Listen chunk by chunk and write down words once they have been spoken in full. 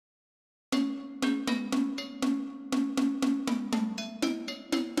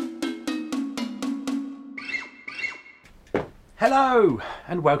Hello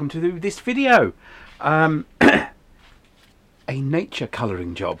and welcome to this video. A nature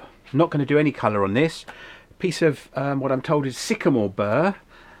colouring job. I'm not going to do any colour on this. Piece of what I'm told is Sycamore Burr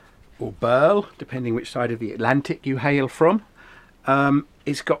or Burl, depending which side of the Atlantic you hail from.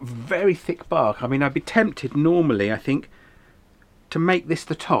 It's got very thick bark. I mean, I'd be tempted normally, I think, to make this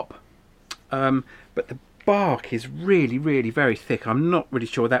the top. But the bark is really very thick. I'm not really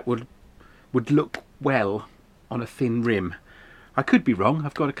sure that would look well on a thin rim. I could be wrong.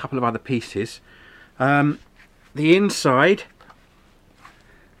 I've got a couple of other pieces. The inside,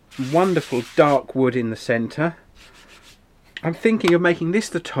 wonderful dark wood in the centre. I'm thinking of making this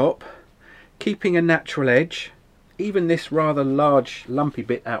the top, keeping a natural edge, even this rather large lumpy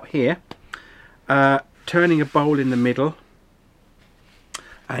bit out here, turning a bowl in the middle,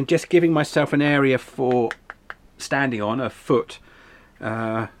 and just giving myself an area for standing on, a foot,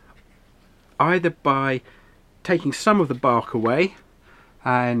 either by taking some of the bark away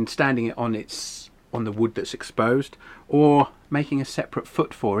and standing it on the wood that's exposed, or making a separate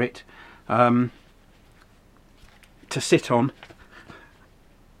foot for it to sit on.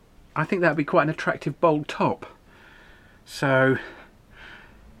 I think that would be quite an attractive bold top. So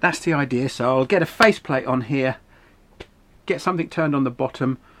that's the idea. So I'll get a faceplate on here, get something turned on the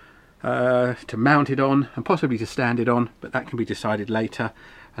bottom to mount it on and possibly to stand it on, but that can be decided later,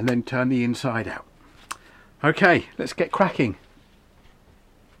 and then turn the inside out. Okay, let's get cracking.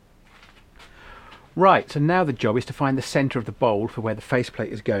 Right, so now the job is to find the centre of the bowl for where the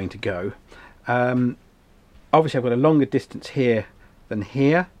faceplate is going to go. Obviously I've got a longer distance here than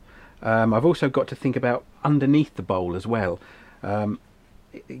here. I've also got to think about underneath the bowl as well.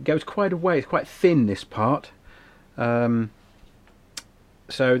 It goes quite a way, it's quite thin, this part. So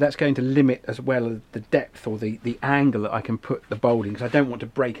that's going to limit as well the depth or the angle that I can put the bowl in, because I don't want to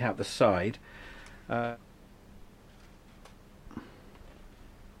break out the side.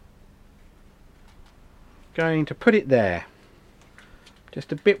 Going to put it there.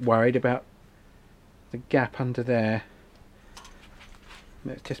 Just a bit worried about the gap under there.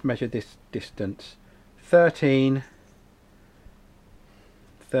 Let's just measure this distance. 13,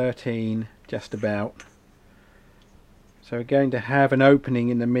 just about. So we're going to have an opening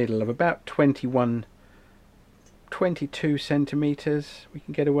in the middle of about 22 centimetres we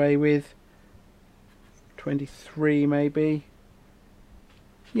can get away with. 23 maybe.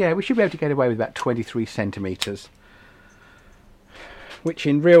 Yeah, we should be able to get away with about 23 centimetres, which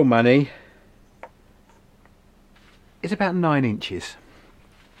in real money is about 9 inches.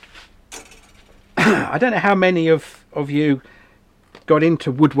 I don't know how many of you got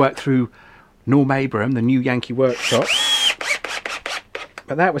into woodwork through Norm Abraham, the New Yankee Workshop,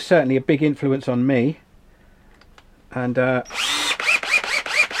 but that was certainly a big influence on me. And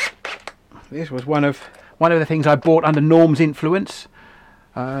this was one of the things I bought under Norm's influence.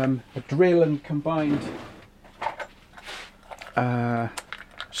 A drill and combined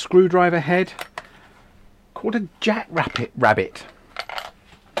screwdriver head called a jackrabbit.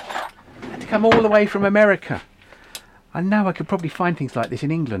 Had to come all the way from America. I know I could probably find things like this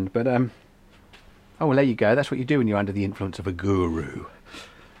in England, but oh well, there you go. That's what you do when you're under the influence of a guru.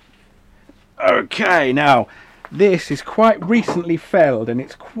 Okay, now this is quite recently felled and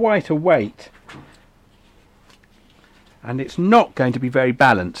it's quite a weight. And it's not going to be very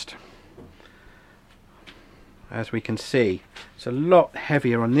balanced, as we can see. It's a lot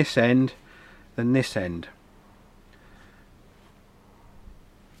heavier on this end than this end.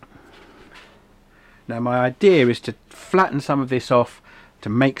 Now my idea is to flatten some of this off to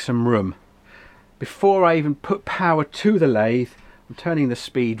make some room. Before I even put power to the lathe, I'm turning the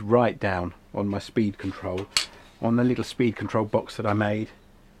speed right down on my speed control, on the little speed control box that I made.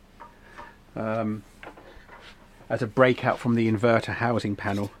 As a breakout from the inverter housing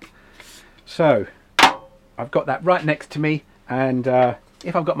panel. So I've got that right next to me, and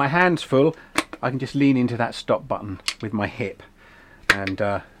if I've got my hands full, I can just lean into that stop button with my hip, and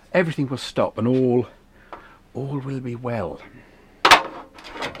everything will stop and all will be well.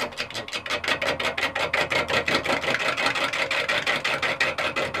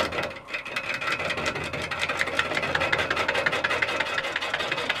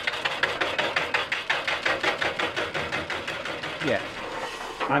 Yeah,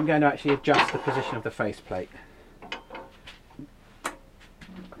 I'm going to actually adjust the position of the faceplate.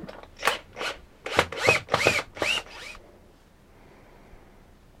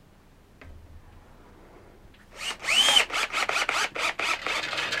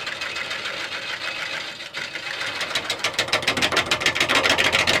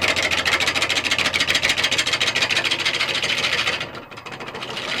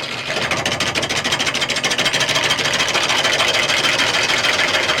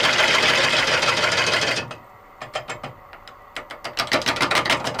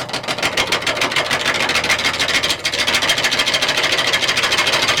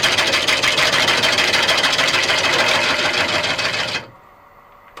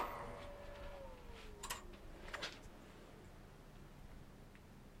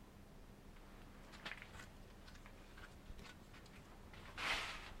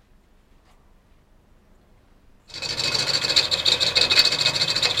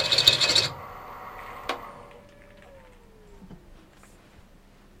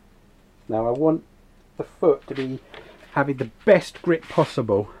 Now I want the foot to be having the best grip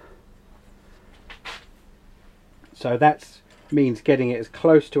possible. So that means getting it as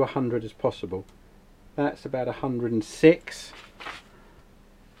close to 100 as possible. That's about 106.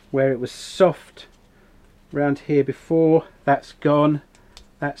 Where it was soft around here before, that's gone.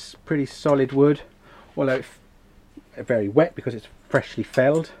 That's pretty solid wood, although it's very wet because it's freshly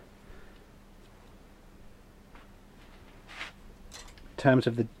felled. In terms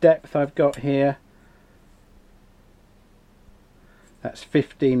of the depth I've got here, that's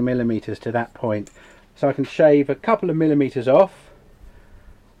 15 millimeters to that point. So I can shave a couple of millimeters off,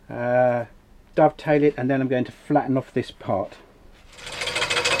 dovetail it, and then I'm going to flatten off this part.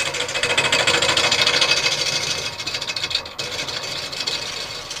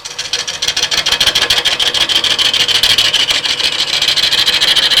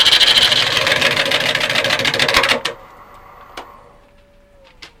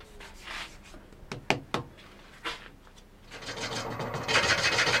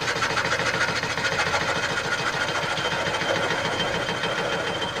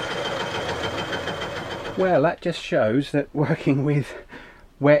 Well, that just shows that working with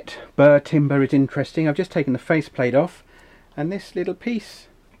wet burr timber is interesting. I've just taken the faceplate off and this little piece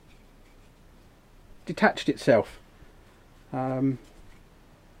detached itself. Not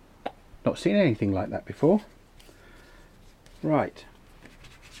seen anything like that before. Right,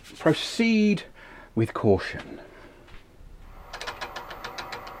 proceed with caution.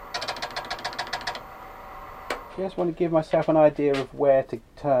 Just want to give myself an idea of where to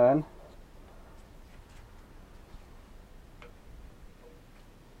turn.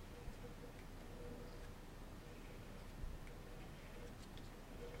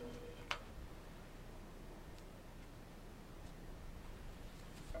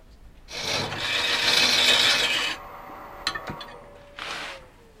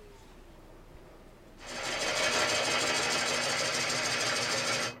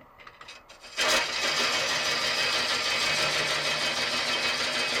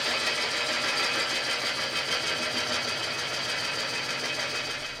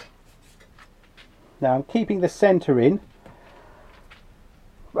 Now I'm keeping the centre in,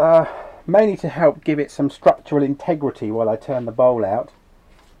 mainly to help give it some structural integrity while I turn the bowl out.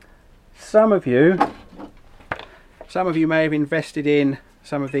 Some of you may have invested in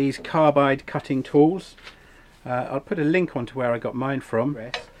some of these carbide cutting tools. I'll put a link onto where I got mine from.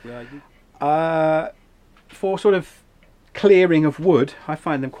 For sort of clearing of wood, I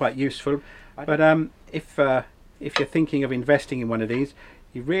find them quite useful. But if you're thinking of investing in one of these,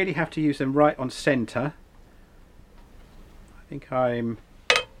 you really have to use them right on centre. I think I'm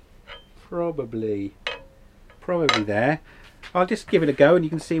probably there. I'll just give it a go and you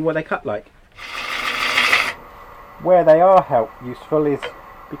can see what they cut like. Where they are useful is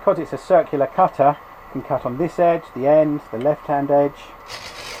because it's a circular cutter, you can cut on this edge, the end, the left hand edge.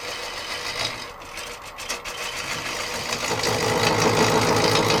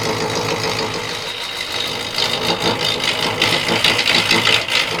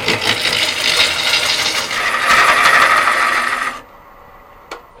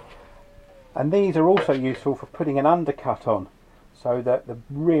 And these are also useful for putting an undercut on, so that the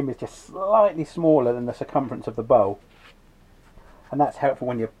rim is just slightly smaller than the circumference of the bowl. And that's helpful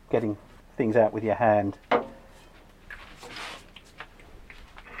when you're getting things out with your hand.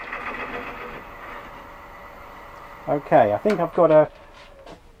 Okay, I think I've got a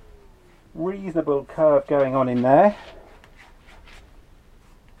reasonable curve going on in there.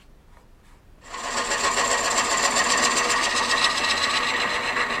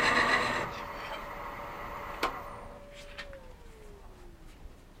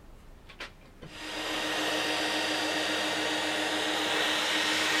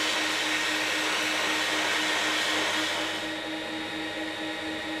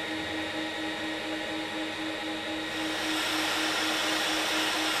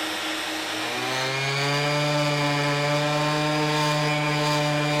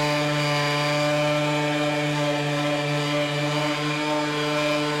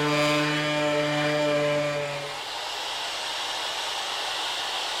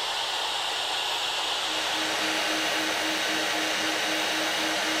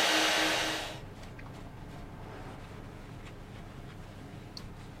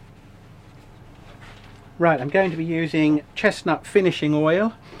 Right, I'm going to be using Chestnut Finishing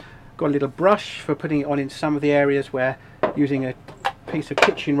Oil. Got a little brush for putting it on in some of the areas where using a piece of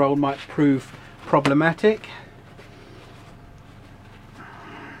kitchen roll might prove problematic.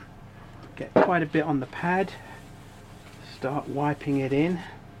 Get quite a bit on the pad. Start wiping it in.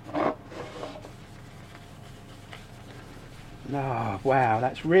 Oh wow,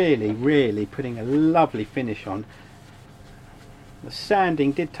 that's really putting a lovely finish on. The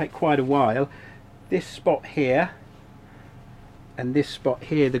sanding did take quite a while. This spot here and this spot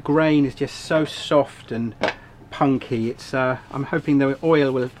here, the grain is just so soft and punky. It's I'm hoping the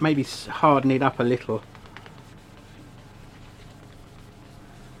oil will maybe harden it up a little.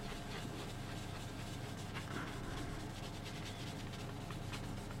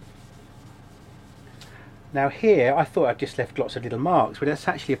 Now here, I thought I'd just left lots of little marks, but that's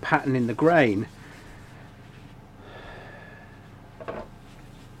actually a pattern in the grain.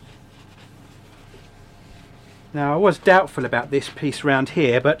 Now I was doubtful about this piece round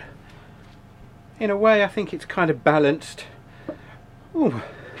here, but in a way I think it's kind of balanced. Ooh.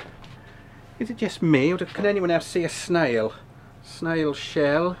 Is it just me, or can anyone else see a snail? Snail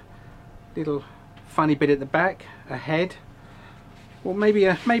shell, little funny bit at the back, a head, or maybe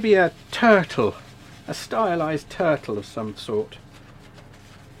a turtle. A stylized turtle of some sort.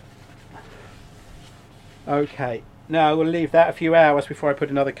 Okay, now we'll leave that a few hours before I put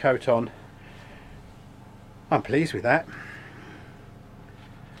another coat on. I'm pleased with that.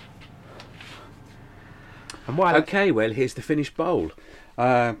 And okay, well, here's the finished bowl.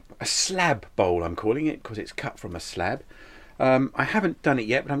 A slab bowl, I'm calling it, because it's cut from a slab. I haven't done it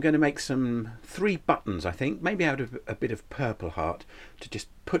yet, but I'm going to make 3 buttons, I think, maybe out of a bit of purple heart, to just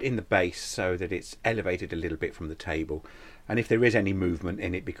put in the base so that it's elevated a little bit from the table. And if there is any movement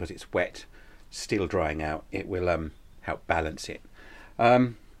in it because it's wet, still drying out, it will help balance it. I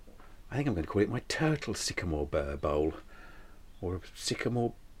think I'm going to call it my turtle Sycamore Burr bowl, or a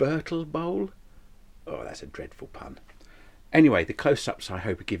Sycamore Burtle bowl. Oh, that's a dreadful pun. Anyway, the close-ups I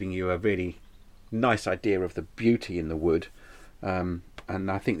hope are giving you a really nice idea of the beauty in the wood. And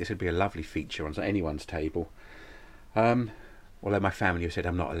I think this would be a lovely feature on anyone's table. Although my family have said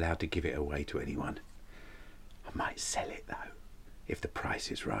I'm not allowed to give it away to anyone. I might sell it though, if the price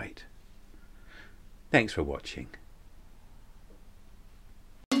is right. Thanks for watching.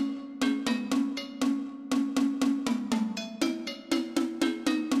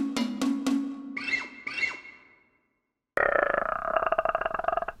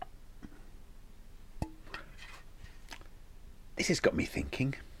 This has got me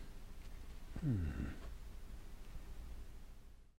thinking.